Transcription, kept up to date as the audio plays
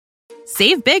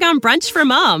Save big on brunch for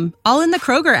mom, all in the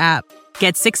Kroger app.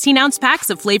 Get 16-ounce packs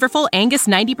of flavorful Angus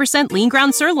 90% lean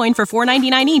ground sirloin for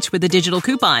 $4.99 each with a digital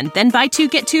coupon. Then buy 2,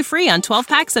 get 2 free on 12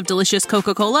 packs of delicious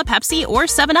Coca-Cola, Pepsi, or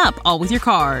 7-Up, all with your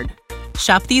card.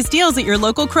 Shop these deals at your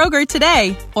local Kroger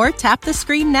today, or tap the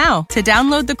screen now to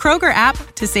download the Kroger app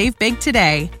to save big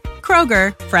today.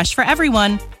 Kroger, fresh for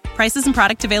everyone. Prices and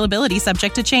product availability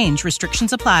subject to change.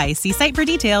 Restrictions apply. See site for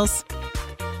details.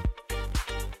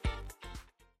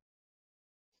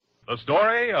 The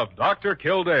story of Dr.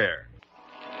 Kildare.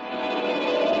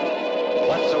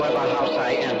 Whatsoever house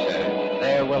I enter,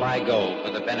 there will I go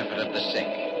for the benefit of the sick.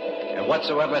 And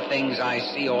whatsoever things I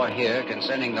see or hear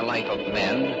concerning the life of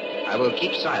men, I will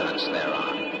keep silence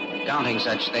thereon, counting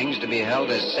such things to be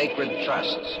held as sacred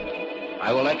trusts.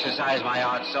 I will exercise my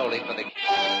art solely for the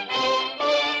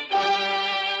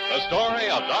story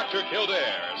of Dr.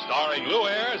 Kildare, starring Lou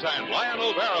Ayres and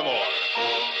Lionel Barrymore.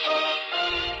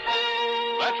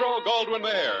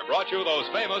 Metro-Goldwyn-Mayer brought you those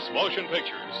famous motion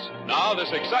pictures. Now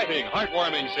this exciting,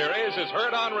 heartwarming series is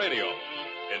heard on radio.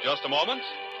 In just a moment,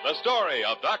 the story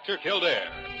of Dr.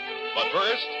 Kildare. But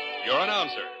first, your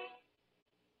announcer.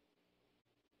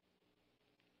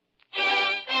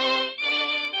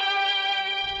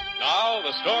 Now,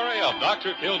 the story of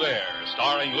Dr. Kildare,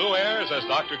 starring Lou Ayres as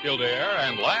Dr. Kildare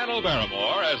and Lionel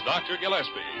Barrymore as Dr. Gillespie.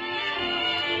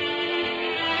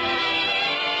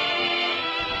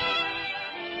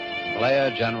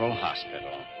 Blair General Hospital,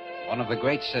 one of the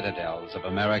great citadels of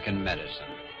American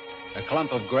medicine. A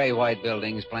clump of gray-white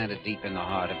buildings planted deep in the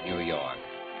heart of New York.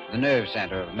 The nerve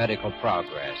center of medical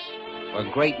progress,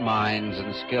 where great minds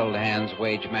and skilled hands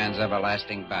wage man's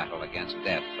everlasting battle against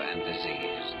death and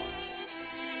disease.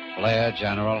 Blair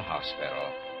General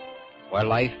Hospital, where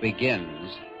life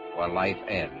begins, where life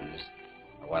ends,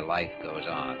 where life goes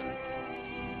on.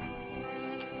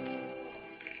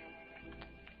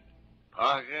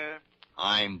 Parker,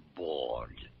 I'm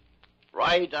bored.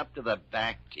 Right up to the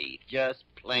back teeth. Just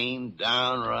plain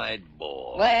downright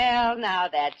bored. Well, now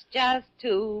that's just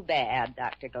too bad,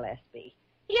 Dr. Gillespie.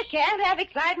 You can't have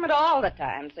excitement all the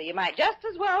time, so you might just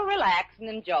as well relax and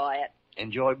enjoy it.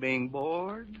 Enjoy being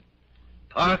bored?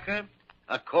 Parker,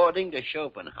 according to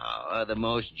Schopenhauer, the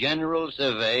most general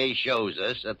survey shows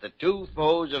us that the two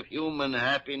foes of human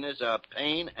happiness are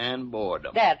pain and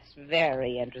boredom. That's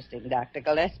very interesting, Dr.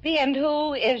 Gillespie. And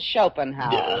who is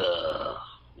Schopenhauer?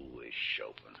 Who is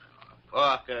Schopenhauer?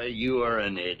 Parker, you are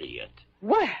an idiot.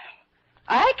 Well,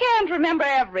 I can't remember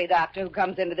every doctor who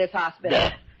comes into this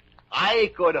hospital.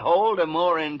 I could hold a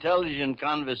more intelligent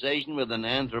conversation with an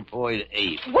anthropoid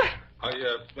ape. What? I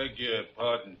beg your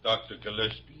pardon, Dr.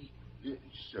 Gillespie. Yes,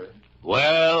 sir.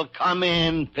 Well, come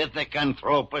in,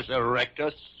 Pithecanthropus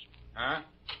erectus. Huh?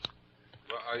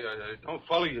 Well, I don't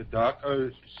follow you, Doc.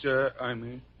 Sir, I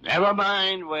mean. Never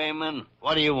mind, Wayman.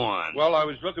 What do you want? Well, I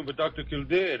was looking for Dr.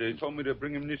 Kildare. They told me to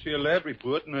bring him this here lab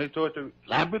report, and I thought to...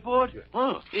 Lab report? Yeah.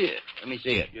 Oh, here. Let me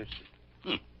see it. Yes,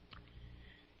 sir.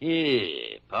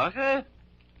 Here, Parker.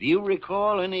 Do you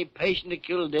recall any patient of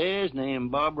Kildare's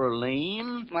named Barbara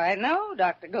Lane? Why, no,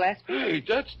 Dr. Gillespie. Hey,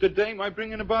 that's the dame I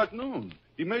bring in about noon.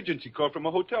 Emergency call from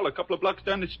a hotel a couple of blocks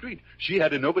down the street. She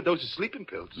had an overdose of sleeping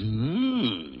pills.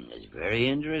 That's a very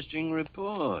interesting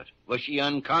report. Was she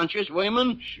unconscious,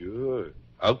 Wayman? Sure.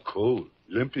 Out cold.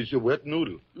 Limp as a wet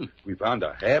noodle. We found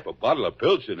a half a bottle of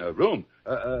pills in her room.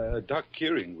 Doc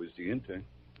Kearing was the intern.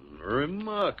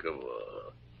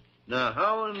 Remarkable. Now,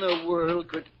 how in the world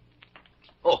could...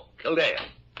 Oh, Kildare.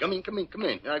 Come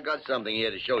in. I got something here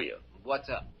to show you. What's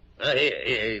up?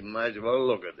 Here. You might as well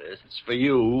look at this. It's for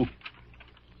you.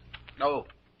 Oh,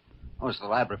 it's the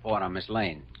lab report on Miss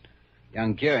Lane.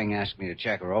 Young Kearing asked me to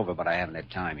check her over, but I haven't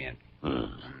had time yet.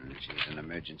 She's an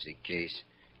emergency case.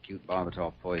 Acute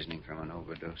barbital poisoning from an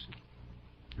overdose.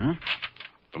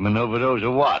 From an overdose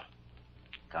of what?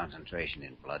 Concentration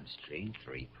in bloodstream,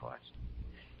 3 parts.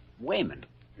 Wayman,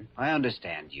 I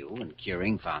understand you and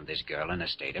Kearing found this girl in a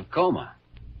state of coma.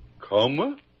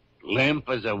 Coma? Limp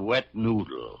as a wet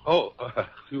noodle. Oh,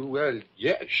 well,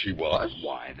 yes, she was.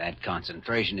 Why, that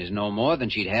concentration is no more than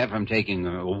she'd have from taking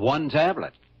 1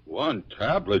 tablet. 1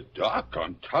 tablet, Doc?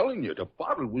 I'm telling you, the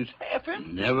bottle was half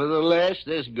empty. Nevertheless,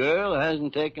 this girl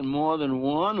hasn't taken more than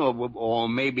 1 or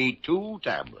maybe 2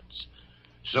 tablets.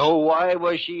 So why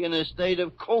was she in a state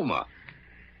of coma?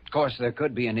 Of course, there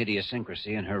could be an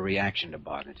idiosyncrasy in her reaction to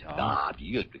barbital.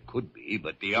 Yes, it could be,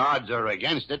 but the odds are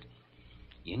against it.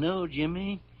 You know,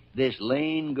 Jimmy, this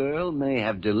Lane girl may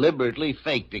have deliberately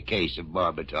faked a case of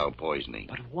barbital poisoning.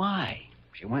 But why?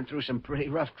 She went through some pretty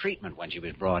rough treatment when she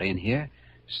was brought in here.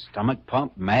 Stomach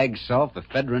pump, mag salt,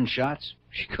 ephedrine shots.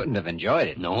 She couldn't have enjoyed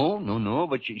it. No,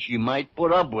 but she might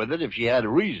put up with it if she had a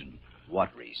reason.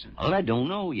 what reason? Well, I don't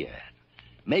know yet.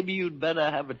 Maybe you'd better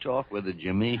have a talk with her,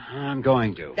 Jimmy. I'm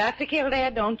going to. Dr.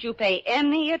 Kildare, don't you pay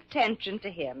any attention to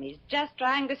him. He's just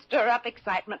trying to stir up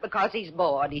excitement because he's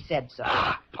bored. He said so.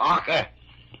 Parker,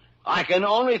 I can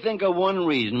only think of one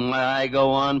reason why I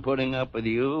go on putting up with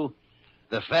you.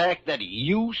 The fact that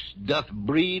use doth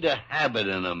breed a habit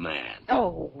in a man.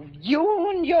 Oh, you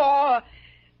and your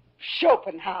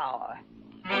Schopenhauer.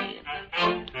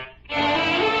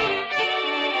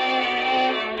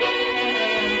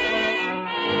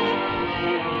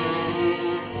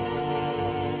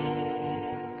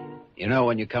 You know,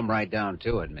 when you come right down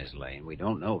to it, Miss Lane, we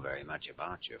don't know very much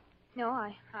about you. No,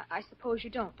 I suppose you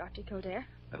don't, Dr. Kildare.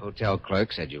 The hotel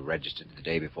clerk said you registered the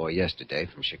day before yesterday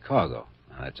from Chicago.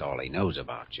 Now, that's all he knows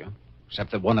about you,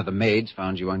 except that one of the maids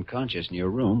found you unconscious in your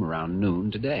room around noon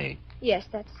today. Yes,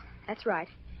 that's right.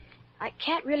 I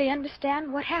can't really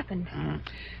understand what happened.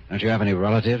 Don't you have any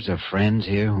relatives or friends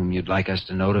here whom you'd like us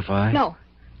to notify? No,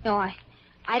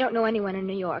 I don't know anyone in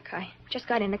New York. I just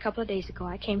got in a couple of days ago.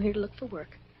 I came here to look for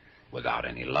work. Without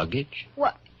any luggage?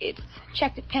 Well, it's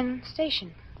checked at Penn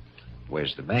Station.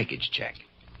 Where's the baggage check?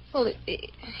 Well,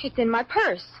 it's in my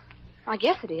purse. I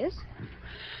guess it is.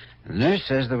 The nurse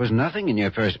says there was nothing in your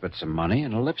purse but some money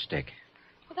and a lipstick.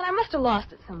 Well, then I must have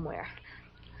lost it somewhere.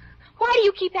 Why do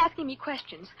you keep asking me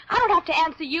questions? I don't have to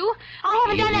answer you. I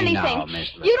haven't done anything. Now,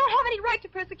 Miss Lane. You don't have any right to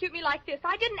persecute me like this.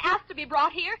 I didn't ask to be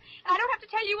brought here. I don't have to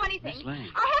tell you anything. Miss Lane.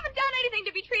 I haven't done anything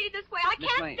to be treated this way. I Miss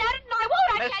can't Lane. stand it, and I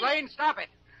won't. Miss Lane, stop it.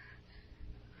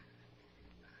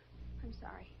 I'm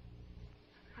sorry.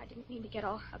 I didn't mean to get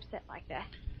all upset like that.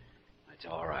 It's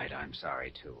all right. I'm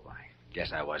sorry, too. I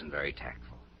guess I wasn't very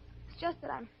tactful. It's just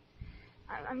that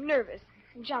I'm nervous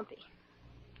and jumpy.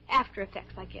 After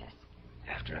effects, I guess.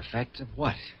 After effects of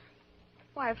what?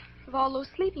 Why, of all those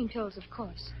sleeping pills, of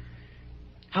course.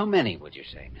 How many, would you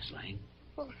say, Miss Lane?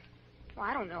 Well,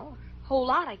 I don't know. A whole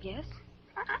lot, I guess.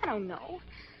 I don't know.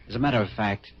 As a matter of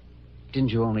fact, didn't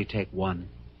you only take one?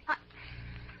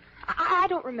 I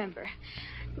don't remember.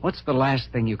 What's the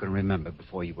last thing you can remember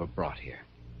before you were brought here?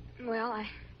 Well,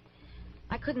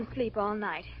 I couldn't sleep all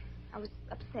night. I was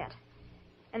upset.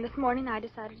 And this morning I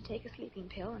decided to take a sleeping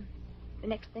pill, and the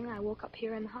next thing I woke up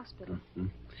here in the hospital. Mm-hmm.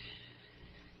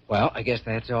 Well, I guess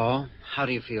that's all. How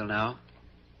do you feel now?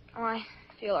 Oh, I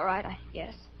feel all right, I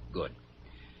guess. Good.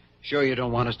 Sure you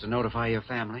don't want us to notify your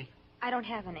family? I don't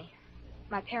have any.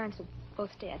 My parents are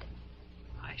both dead.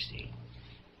 I see.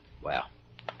 Well,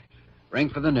 ring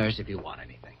for the nurse if you want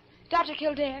anything. Dr.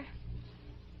 Kildare,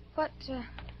 what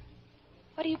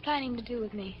are you planning to do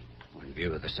with me? Well, in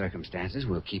view of the circumstances,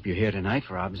 we'll keep you here tonight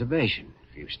for observation.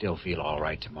 If you still feel all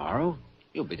right tomorrow,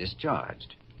 you'll be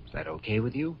discharged. Is that okay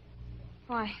with you?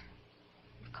 Why,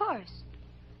 of course.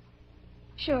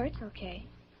 Sure, it's okay.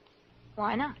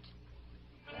 Why not?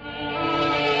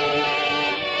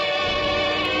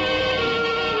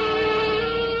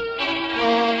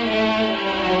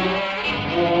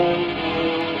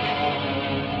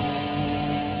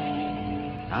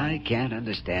 I can't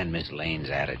understand Miss Lane's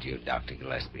attitude, Dr.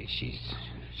 Gillespie. She's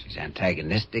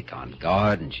antagonistic, on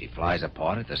guard, and she flies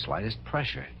apart at the slightest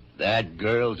pressure. That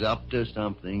girl's up to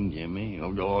something, Jimmy.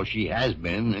 Or she has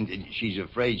been, and she's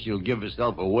afraid she'll give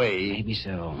herself away. Maybe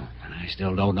so. And I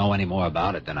still don't know any more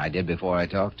about it than I did before I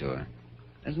talked to her.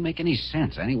 Doesn't make any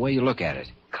sense, any way you look at it.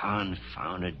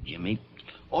 Confound it, Jimmy.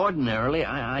 Ordinarily,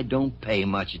 I don't pay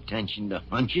much attention to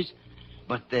hunches,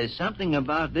 but there's something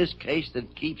about this case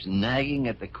that keeps nagging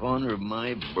at the corner of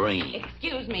my brain.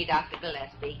 Excuse me, Dr.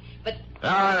 Gillespie, but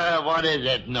What is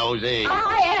it, Nosy?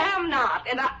 I am not,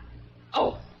 and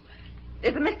Oh,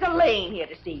 there's a Mr. Lane here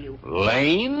to see you.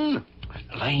 Lane?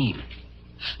 Lane.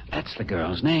 That's the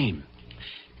girl's name.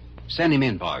 Send him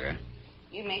in, Parker.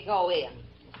 You may go in,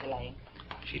 Mr. Lane.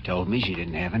 She told me she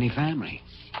didn't have any family.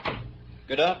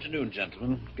 Good afternoon,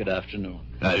 gentlemen. Good afternoon.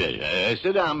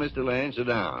 Sit down, Mr. Lane, sit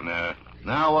down.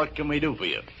 Now what can we do for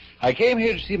you? I came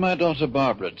here to see my daughter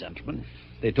Barbara, gentlemen.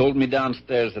 They told me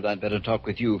downstairs that I'd better talk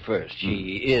with you first.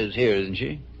 She is here, isn't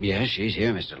she? Yes, she's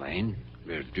here, Mr. Lane.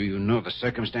 Do you know the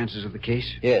circumstances of the case?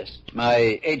 Yes.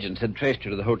 My agent had traced her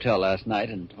to the hotel last night,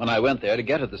 and when I went there to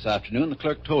get her this afternoon, the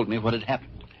clerk told me what had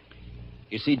happened.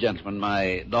 You see, gentlemen,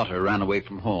 my daughter ran away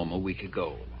from home a week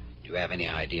ago. Do you have any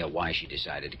idea why she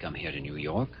decided to come here to New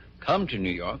York? Come to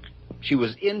New York? She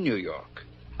was in New York.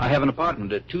 I have an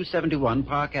apartment at 271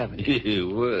 Park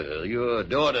Avenue. Well, your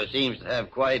daughter seems to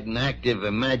have quite an active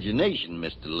imagination,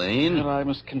 Mr. Lane. Well, I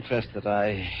must confess that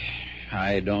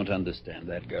I don't understand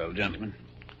that girl, gentlemen.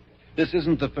 This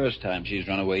isn't the first time she's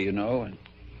run away, you know, and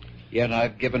yet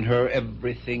I've given her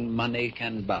everything money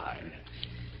can buy.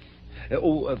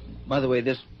 By the way,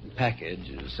 this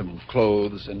package, some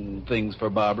clothes and things for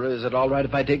Barbara, is it all right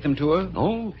if I take them to her?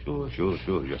 Oh, sure.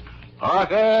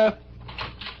 Parker,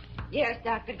 Yes,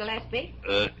 Dr. Gillespie?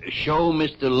 show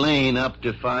Mr. Lane up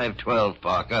to 512,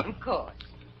 Parker. Of course.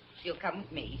 You'll come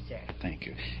with me, sir. Thank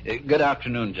you. Good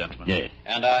afternoon, gentlemen. Yes.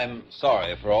 And I'm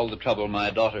sorry for all the trouble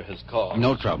my daughter has caused.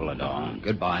 No trouble at all.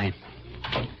 Goodbye.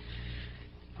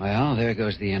 Well, there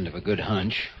goes the end of a good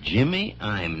hunch. Jimmy,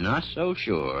 I'm not so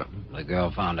sure. The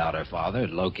girl found out her father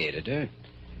had located her.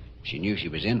 She knew she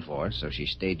was in for it, so she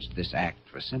staged this act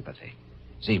for sympathy.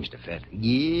 Seems to fit.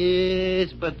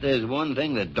 Yes, but there's one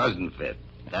thing that doesn't fit.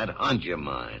 That hunch of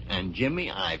mine. And,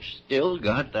 Jimmy, I've still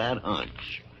got that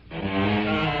hunch.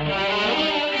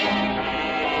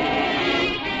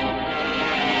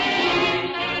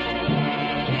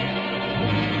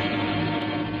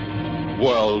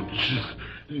 Well,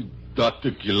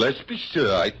 Dr. Gillespie,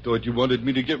 sir, I thought you wanted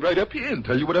me to get right up here and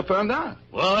tell you what I found out.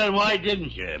 Well, then why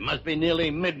didn't you? It must be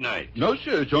nearly midnight. No,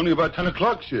 sir, it's only about 10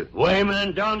 o'clock, sir.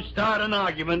 Wayman, don't start an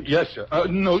argument. Yes, sir.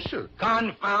 No, sir.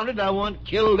 Confound it, I want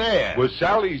Kildare. Well,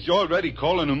 Sally's already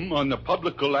calling him on the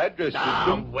publical address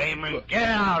system. Wayman, get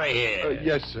out of here.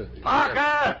 Yes, sir.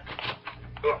 Parker!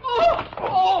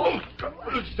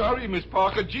 Sorry, Miss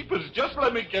Parker. Jeepers, just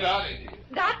let me get out of here.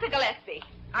 Dr. Gillespie,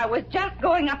 I was just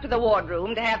going up to the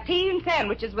wardroom to have tea and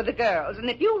sandwiches with the girls, and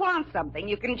if you want something,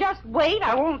 you can just wait.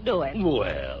 I won't do it.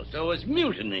 Well, so it's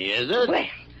mutiny, is it? Well,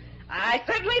 I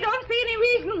certainly don't see any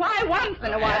reason why once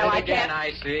in a while I can't.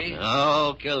 I see.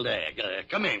 Oh, Kildare.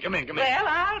 Come in. Well,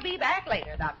 I'll be back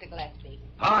later, Dr. Gillespie.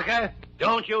 Parker,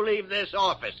 don't you leave this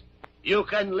office. You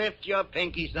can lift your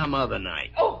pinky some other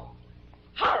night. Oh,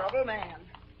 horrible man.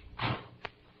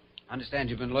 Understand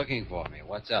you've been looking for me.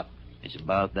 What's up? It's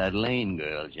about that Lane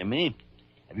girl, Jimmy.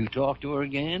 Have you talked to her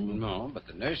again? No, but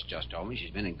the nurse just told me she's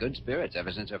been in good spirits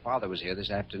ever since her father was here this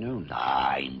afternoon.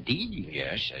 Ah, indeed.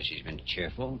 Yes, says she's been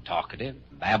cheerful, talkative,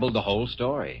 babbled the whole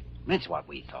story. That's what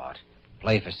we thought.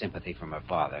 Play for sympathy from her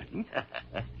father.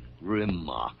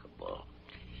 Remarkable.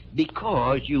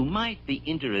 Because you might be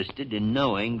interested in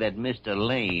knowing that Mr.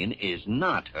 Lane is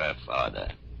not her father.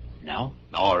 No?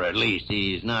 Or at least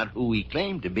he's not who he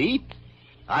claimed to be.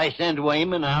 I sent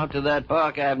Wayman out to that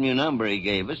Park Avenue number he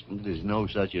gave us. There's no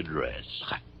such address.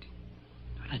 What?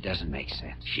 Well, it doesn't make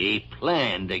sense. She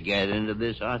planned to get into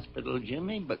this hospital,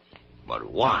 Jimmy, but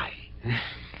why?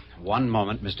 One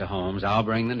moment, Mr. Holmes. I'll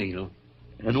bring the needle.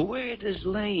 And where does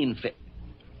Lane fit?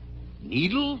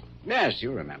 Needle? Yes,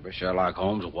 you remember Sherlock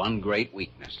Holmes' one great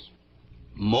weakness.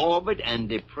 Morbid and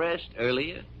depressed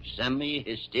earlier,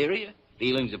 semi-hysteria,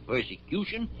 feelings of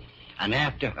persecution, and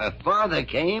after her father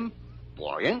came,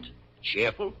 buoyant,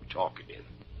 cheerful, talkative.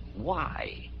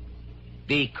 Why?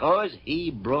 Because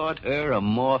he brought her a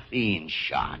morphine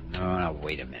shot. No,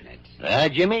 wait a minute.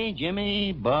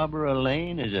 Jimmy, Barbara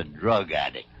Lane is a drug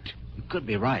addict. You could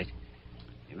be right.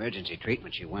 The emergency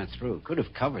treatment she went through could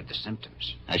have covered the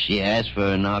symptoms. Has she asked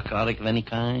for a narcotic of any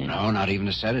kind? No, not even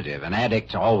a sedative. And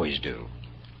addicts always do.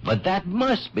 But that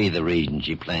must be the reason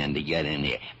she planned to get in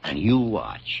here. And you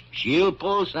watch. She'll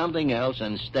pull something else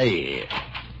and stay here.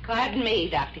 Pardon me,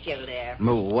 Dr. Kildare.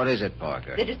 What is it,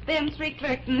 Parker? The dispensary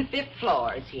clerk on the 5th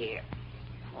floor is here.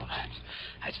 Well,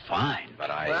 that's fine, but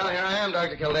Well, here I am,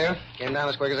 Dr. Kildare. Came down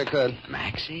as quick as I could.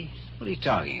 Maxie? What are you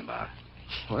talking about?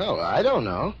 Well, I don't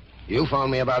know. You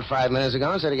phoned me about 5 minutes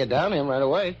ago and said to get down to him right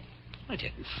away. I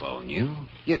didn't phone you.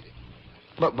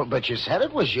 But you said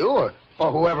it was you,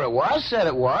 or whoever it was said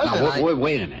it was. Now,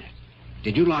 wait a minute.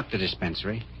 Did you lock the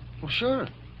dispensary? Well, sure.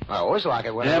 I always lock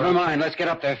it whenever... Never mind. Let's get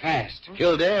up there fast.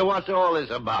 Kildare, what's all this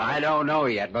about? I don't know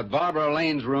yet, but Barbara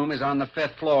Lane's room is on the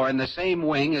 5th floor in the same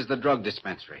wing as the drug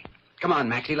dispensary. Come on,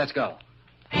 Maxie, let's go.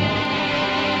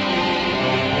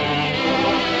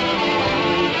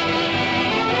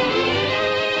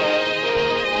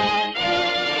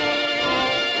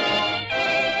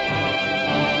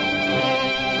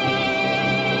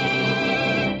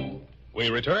 We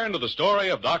return to the story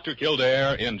of Dr.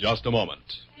 Kildare in just a moment.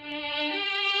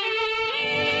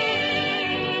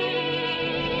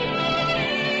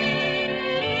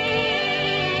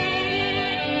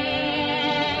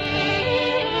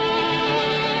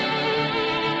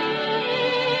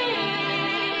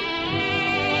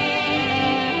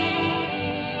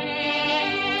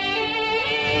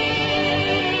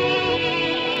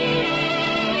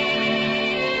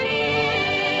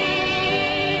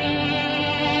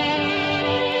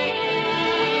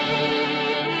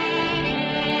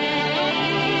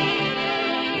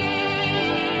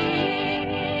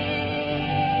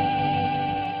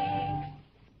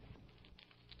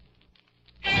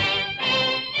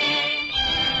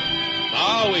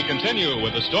 we continue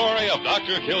with the story of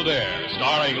Dr. Kildare,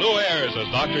 starring Lou Ayres as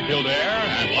Dr. Kildare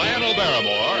and Lionel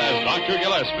Barrymore as Dr.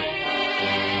 Gillespie.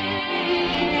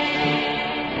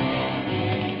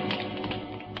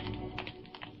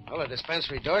 Well, the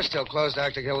dispensary door's still closed,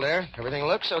 Dr. Kildare. Everything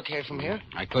looks okay from here.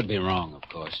 I could be wrong, of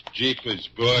course. Jeepers,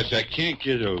 boss, I can't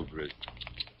get over it.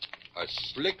 A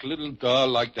slick little doll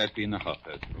like that being a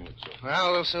hotbed. Oh, it's so...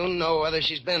 Well, we'll soon know whether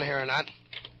she's been here or not.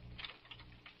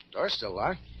 Door's still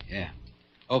locked. Yeah.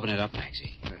 Open it up,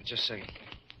 Maxie. Just a second.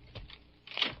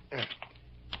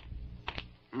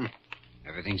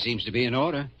 Everything seems to be in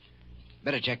order.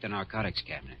 Better check the narcotics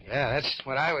cabinet. Yeah, that's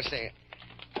what I was thinking.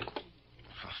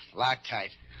 Locked tight.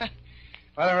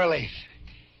 What a relief.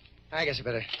 I guess I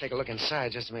better take a look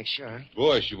inside just to make sure.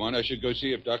 Boss, you want I should go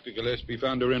see if Dr. Gillespie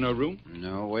found her in her room?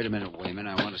 No, wait a minute, Wayman.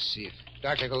 I want to see if...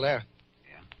 Dr. Kildare.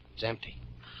 Yeah? It's empty.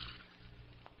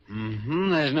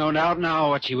 There's no doubt now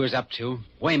what she was up to.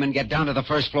 Wayman, get down to the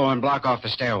first floor and block off the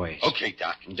stairways. Okay,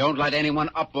 Doc. And don't let anyone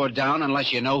up or down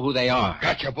unless you know who they are.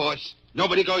 Gotcha, boss.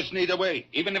 Nobody goes neither way,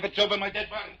 even if it's over my dead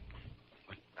body.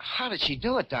 How did she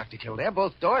do it, Dr. Kildare?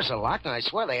 Both doors are locked, and I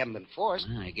swear they haven't been forced.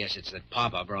 I guess it's that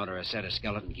Papa brought her a set of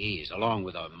skeleton keys, along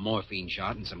with a morphine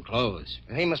shot and some clothes.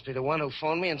 He must be the one who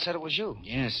phoned me and said it was you.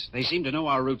 Yes, they seem to know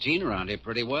our routine around here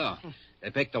pretty well. They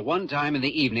picked the one time in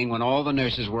the evening when all the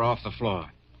nurses were off the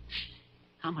floor.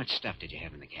 How much stuff did you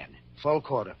have in the cabinet? Full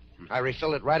quarter. I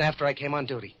refilled it right after I came on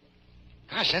duty.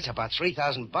 Gosh, that's about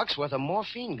 $3,000 worth of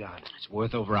morphine gone. It's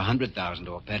worth over $100,000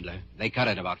 to a peddler. They cut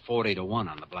it about 40 to 1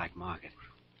 on the black market.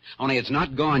 Only it's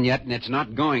not gone yet, and it's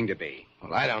not going to be.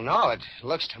 Well, I don't know. It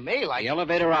looks to me like... The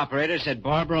elevator operator said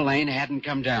Barbara Lane hadn't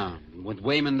come down. With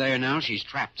Wayman there now, she's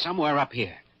trapped somewhere up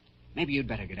here. Maybe you'd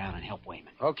better go down and help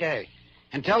Wayman. Okay.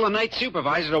 And tell the night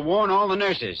supervisor to warn all the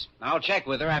nurses. I'll check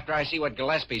with her after I see what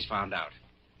Gillespie's found out.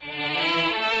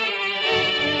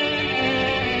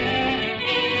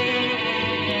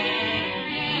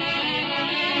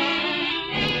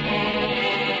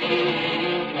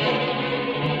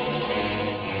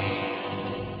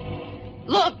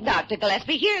 Look, Dr.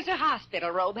 Gillespie, here's her hospital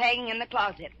robe hanging in the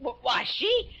closet. Why,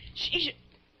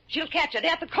 she'll catch a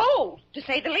death of cold, to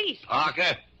say the least.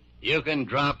 Parker, you can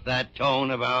drop that tone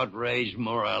of outraged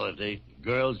morality.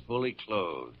 Girl's fully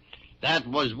clothed. That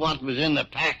was what was in the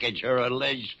package her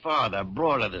alleged father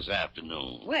brought her this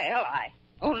afternoon. Well, I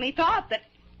only thought that,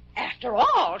 after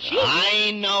all, she...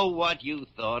 I know what you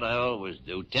thought. I always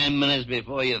do. 10 minutes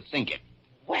before you think it.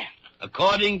 Well...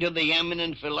 According to the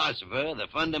eminent philosopher, the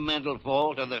fundamental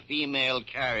fault of the female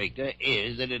character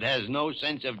is that it has no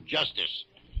sense of justice.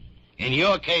 In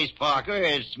your case, Parker,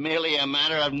 it's merely a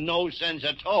matter of no sense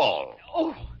at all.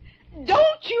 Oh,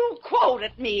 don't you quote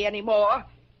at me anymore.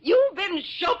 You've been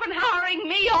Schopenhauering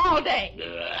me all day.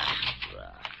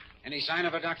 Any sign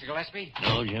of her, Dr. Gillespie?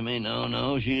 No, Jimmy,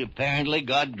 no. She apparently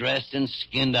got dressed and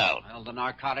skinned out. Well, the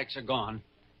narcotics are gone.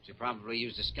 She probably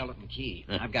used a skeleton key.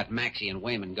 I've got Maxie and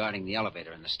Wayman guarding the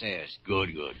elevator and the stairs.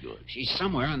 Good. She's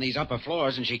somewhere on these upper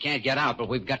floors, and she can't get out, but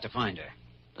we've got to find her.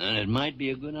 And it might be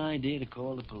a good idea to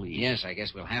call the police. Yes, I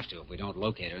guess we'll have to if we don't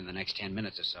locate her in the next 10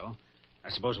 minutes or so.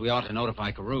 I suppose we ought to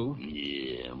notify Carew.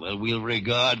 Yeah, well, we'll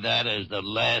regard that as the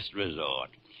last resort.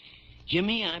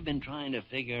 Jimmy, I've been trying to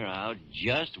figure out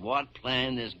just what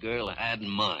plan this girl had in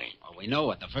mind. Well, we know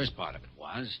what the first part of it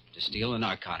was, to steal the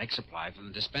narcotic supply from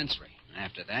the dispensary. And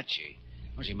after that, she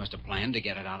must have planned to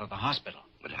get it out of the hospital.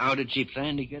 But how did she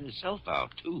plan to get herself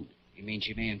out, too? You mean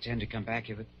she may intend to come back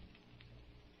if it...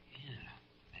 Yeah,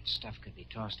 that stuff could be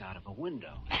tossed out of a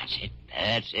window.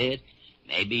 That's it.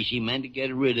 Maybe she meant to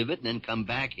get rid of it and then come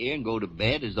back here and go to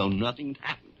bed as though nothing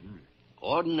happened.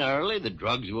 Ordinarily, the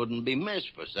drugs wouldn't be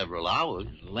missed for several hours.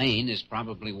 Lane is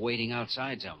probably waiting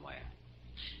outside somewhere.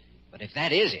 But if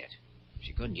that is it,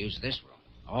 she couldn't use this room.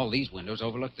 All these windows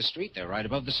overlook the street. They're right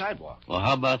above the sidewalk. Well,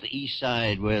 how about the east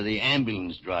side where the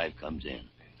ambulance drive comes in?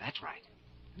 That's right.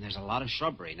 And there's a lot of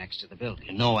shrubbery next to the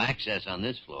building. No access on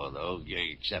this floor, though,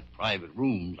 except private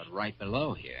rooms. But right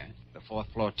below here, the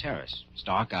fourth-floor terrace. It's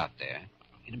dark out there.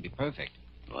 It'd be perfect.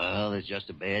 Well, there's just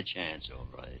a bad chance, all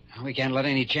right. We can't let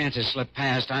any chances slip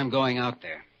past. I'm going out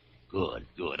there. Good.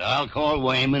 I'll call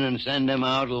Wayman and send him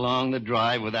out along the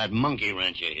drive with that monkey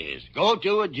wrench of his. Go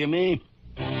to it, Jimmy.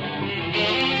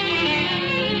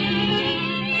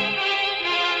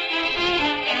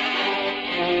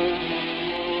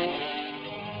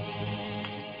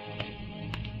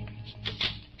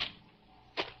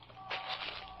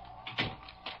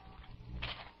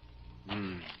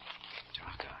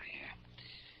 Dark out here.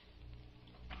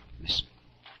 Miss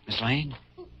Lane?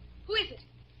 Who is it?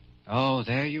 Oh,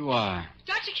 there you are.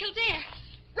 Dr. Kildare.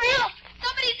 Ralph,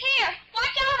 somebody's here.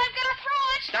 Watch out, I've got a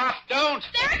Stop, don't!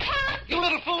 There it comes! You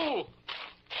little fool!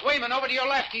 Wayman, over to your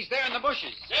left. He's there in the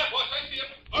bushes. Yeah, boss, I see him.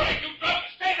 All right, you drop.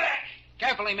 Stay back.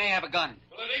 Careful, he may have a gun.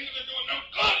 Well, it ain't gonna do him no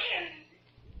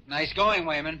good. Nice going,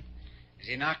 Wayman. Is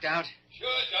he knocked out? Sure,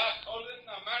 Doc. Holding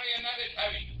a marionette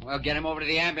heavy. Well, get him over to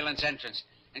the ambulance entrance.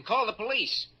 And call the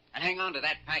police. And hang on to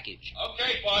that package.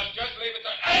 Okay, boss, just leave it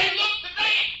there. Hey, look,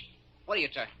 today! What are you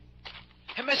trying?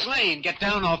 Hey, Miss Lane, get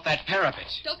down off that parapet.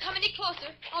 Don't come any closer.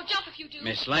 I'll jump if you do.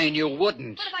 Miss Lane, you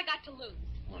wouldn't. What have I got to lose?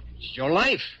 Well, it's your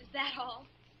life. Is that all?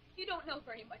 You don't know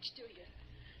very much, do you?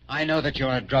 I know that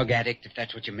you're a drug addict, if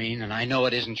that's what you mean, and I know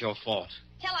it isn't your fault.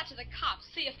 Tell that to the cops.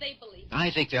 See if they believe it.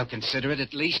 I think they'll consider it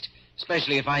at least,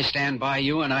 especially if I stand by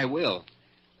you, and I will.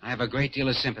 I have a great deal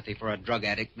of sympathy for a drug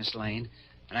addict, Miss Lane,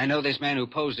 and I know this man who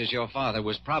posed as your father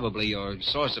was probably your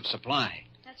source of supply.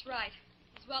 That's right.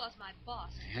 As well as my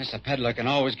boss. Yes, a peddler can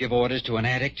always give orders to an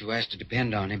addict who has to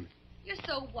depend on him. You're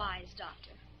so wise,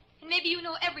 Doctor. And maybe you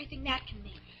know everything that can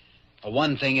mean. For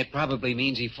one thing, it probably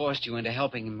means he forced you into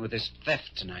helping him with his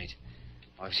theft tonight.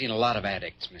 Oh, I've seen a lot of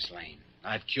addicts, Miss Lane.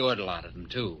 I've cured a lot of them,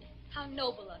 too. How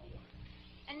noble of you.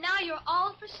 And now you're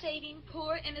all for saving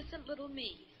poor, innocent little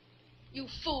me. You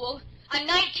fool. I'm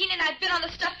 19 and I've been on the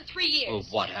stuff for 3 years. Well,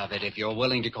 what of it? If you're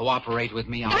willing to cooperate with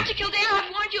me, I'll... Dr. Kildare,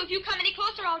 I've warned you. If you come any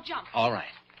closer, I'll jump. All right.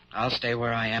 I'll stay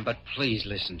where I am, but please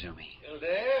listen to me.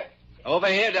 Kildare? Over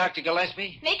here, Dr.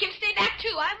 Gillespie. Make him stay back,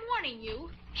 too. I'm warning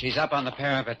you. She's up on the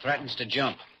parapet, threatens to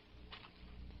jump.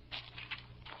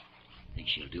 Think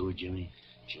she'll do it, Jimmy?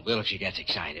 She will if she gets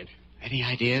excited. Any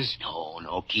ideas?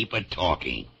 No, keep her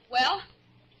talking. Well,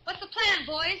 what's the plan,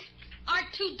 boys?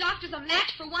 Aren't 2 doctors a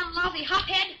match for one lousy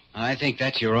hophead? I think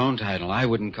that's your own title. I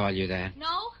wouldn't call you that.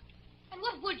 No? And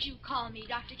what would you call me,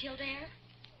 Dr. Kildare?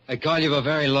 I'd call you a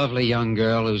very lovely young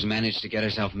girl who's managed to get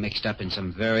herself mixed up in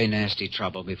some very nasty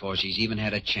trouble before she's even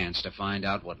had a chance to find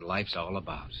out what life's all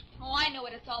about. Oh, I know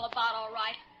what it's all about, all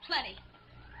right. Plenty.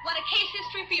 Want a case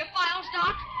history for your files,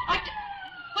 Doc?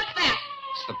 What's that?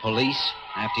 It's the police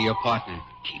after your partner.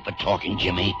 Keep her talking,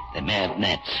 Jimmy. The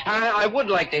marionettes. I would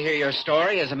like to hear your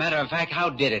story. As a matter of fact, how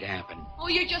did it happen? Oh,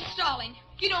 you're just stalling.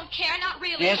 You don't care, not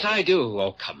really. Yes, I do.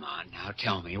 Oh, come on now.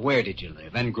 Tell me, where did you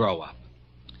live and grow up?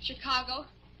 Chicago.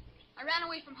 I ran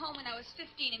away from home when I was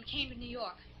 15 and came to New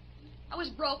York. I was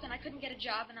broke and I couldn't get a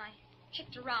job and I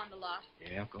kicked around a lot.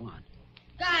 Yeah, go on.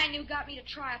 Guy I knew got me to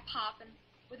try a pop and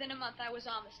within a month I was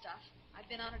on the stuff. I've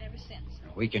been on it ever since.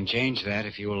 We can change that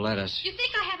if you will let us. You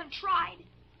think I haven't tried?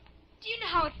 Do you know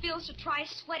how it feels to try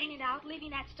sweating it out,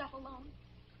 leaving that stuff alone?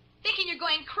 Thinking you're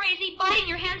going crazy, biting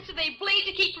your hands so they bleed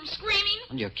to keep from screaming?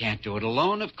 Well, you can't do it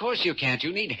alone. Of course you can't.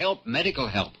 You need help, medical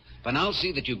help. But I'll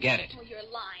see that you get it. Oh, you're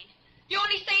lying. You're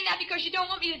only saying that because you don't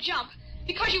want me to jump.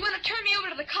 Because you want to turn me over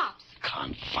to the cops.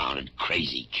 Confounded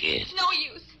crazy kid. It's no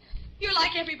use. You're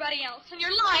like everybody else, and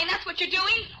you're lying. That's what you're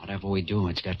doing. Whatever we do,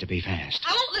 it's got to be fast.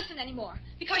 I won't listen anymore,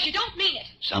 because you don't mean it.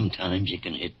 Sometimes you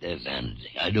can hit their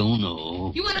vanity. I don't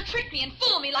know. You want to trick me and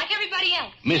fool me like everybody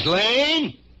else. Miss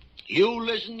Lane, you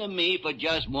listen to me for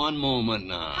just one moment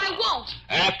now. I won't.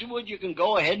 Afterward, you can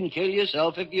go ahead and kill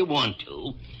yourself if you want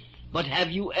to. But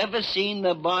have you ever seen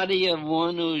the body of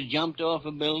one who's jumped off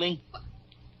a building?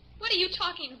 What are you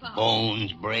talking about?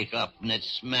 Bones break up and it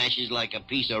smashes like a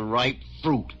piece of ripe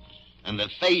fruit. And the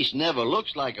face never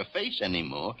looks like a face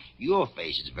anymore. Your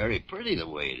face is very pretty the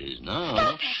way it is now.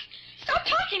 Stop that. Stop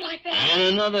talking like that. And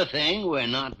another thing, we're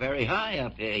not very high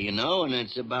up here, you know, and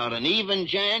it's about an even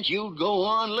chance you'd go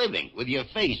on living with your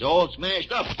face all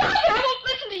smashed up. Stop it. I won't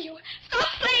listen to you. Stop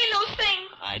saying those things.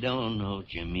 I don't know,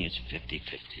 Jimmy. It's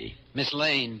 50-50. Miss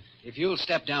Lane, if you'll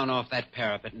step down off that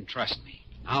parapet and trust me,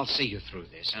 I'll see you through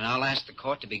this, and I'll ask the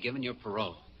court to be given your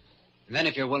parole. And then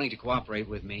if you're willing to cooperate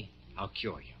with me, I'll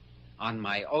cure you. On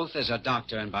my oath as a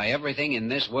doctor and by everything in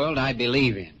this world I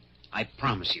believe in. I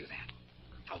promise you that.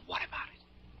 Now, what about it?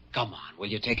 Come on, will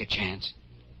you take a chance?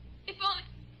 If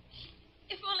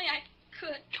only I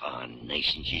could.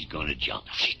 Tarnation, she's going to jump.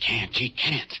 No, she can't. She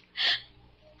can't.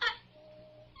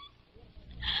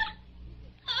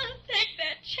 I'll take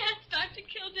that chance, Dr.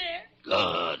 Kildare.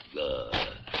 Good.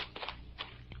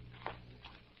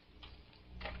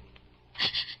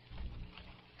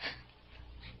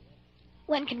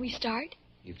 When can we start?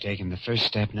 You've taken the first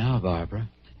step now, Barbara.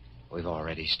 We've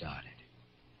already started.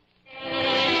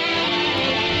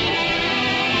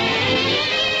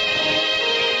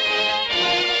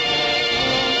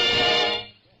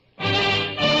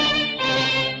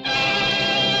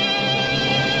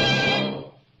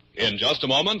 In just a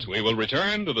moment, we will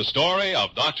return to the story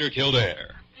of Dr.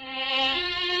 Kildare.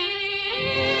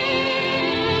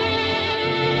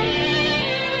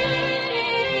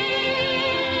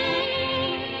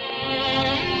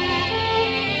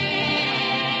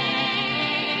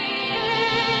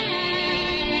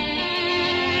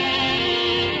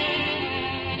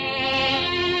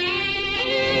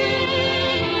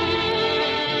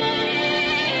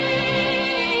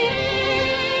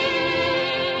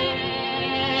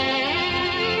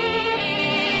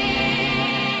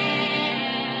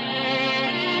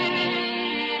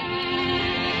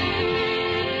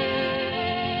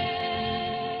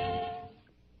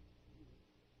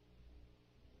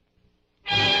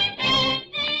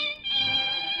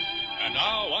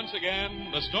 once again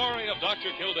The Story of Dr.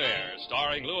 Kildare,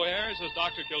 starring Lou Ayres as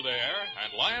Dr. Kildare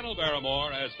and Lionel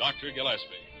Barrymore as Dr. Gillespie.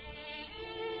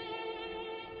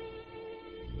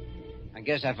 I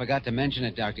guess I forgot to mention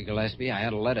it, Dr. Gillespie. I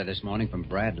had a letter this morning from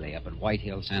Bradley up at White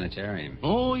Hill Sanitarium.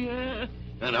 Oh, yeah?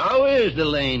 And how is the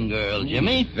Lane girl,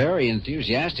 Jimmy? Very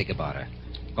enthusiastic about her.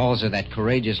 Calls her that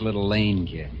courageous little Lane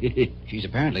kid. She's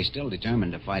apparently still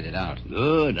determined to fight it out.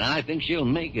 Good. I think she'll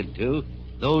make it, too.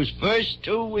 Those first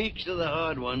 2 weeks are the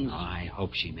hard ones. Oh, I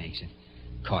hope she makes it.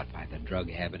 Caught by the drug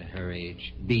habit at her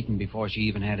age. Beaten before she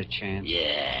even had a chance.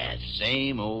 Yeah,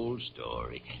 same old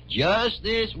story. Just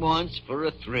this once for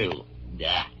a thrill.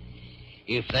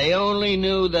 If they only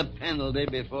knew the penalty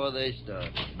before they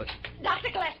started. But Dr.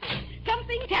 Gillespie,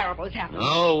 something terrible has happened.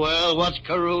 Oh, well, what's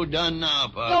Carew done now,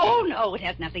 Parker? Oh, no, it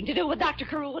has nothing to do with Dr.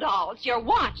 Carew at all. It's your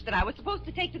watch that I was supposed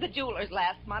to take to the jeweler's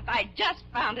last month. I just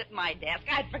found it in my desk.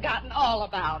 I'd forgotten all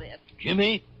about it.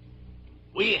 Jimmy,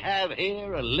 we have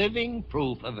here a living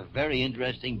proof of a very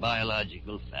interesting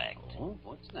biological fact. Oh,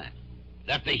 what's that?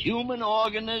 That the human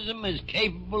organism is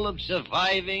capable of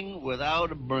surviving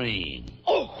without a brain.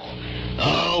 Oh!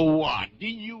 Oh, what? Do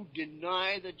you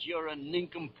deny that you're a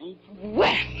nincompoop?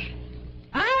 Well,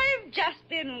 I've just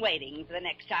been waiting for the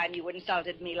next time you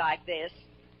insulted me like this.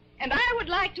 And I would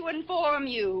like to inform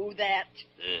you that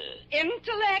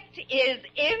intellect is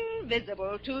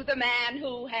invisible to the man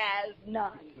who has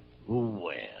none.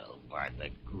 Well, by the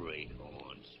great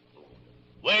horn spoon.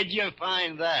 Where'd you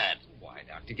find that? Why,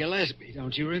 Dr. Gillespie,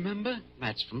 don't you remember?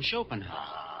 That's from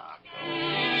Schopenhauer.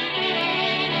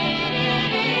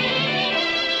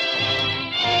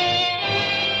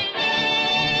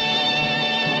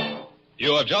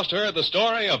 You have just heard The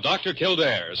Story of Dr.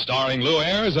 Kildare, starring Lou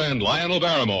Ayres and Lionel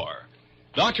Barrymore.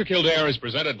 Dr. Kildare is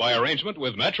presented by arrangement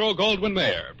with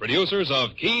Metro-Goldwyn-Mayer, producers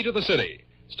of Key to the City,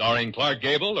 starring Clark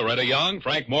Gable, Loretta Young,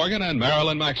 Frank Morgan, and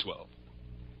Marilyn Maxwell.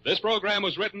 This program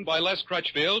was written by Les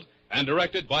Crutchfield and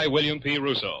directed by William P.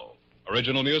 Russo.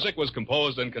 Original music was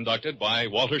composed and conducted by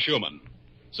Walter Schumann.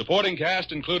 Supporting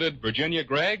cast included Virginia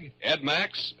Gregg, Ed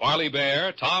Max, Parley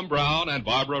Bear, Tom Brown, and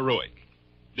Barbara Ruick.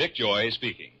 Dick Joy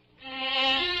speaking.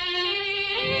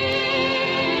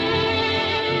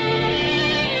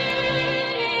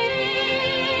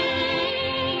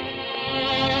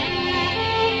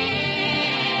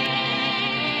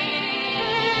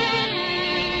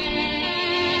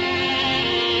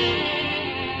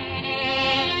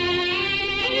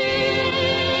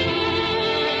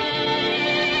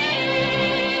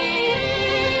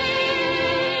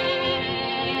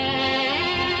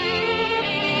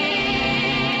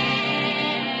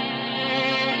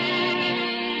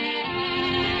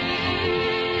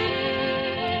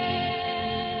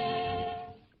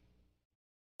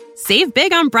 Save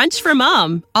big on brunch for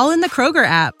mom, all in the Kroger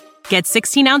app. Get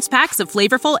 16-ounce packs of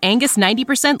flavorful Angus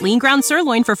 90% lean ground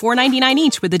sirloin for $4.99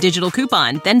 each with a digital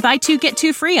coupon. Then buy 2, get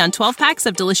 2 free on 12 packs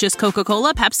of delicious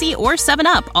Coca-Cola, Pepsi, or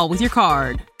 7-Up, all with your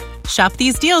card. Shop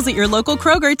these deals at your local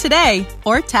Kroger today,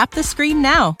 or tap the screen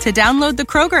now to download the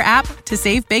Kroger app to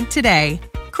save big today.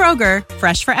 Kroger,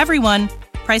 fresh for everyone.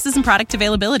 Prices and product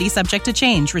availability subject to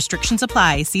change. Restrictions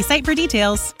apply. See site for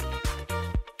details.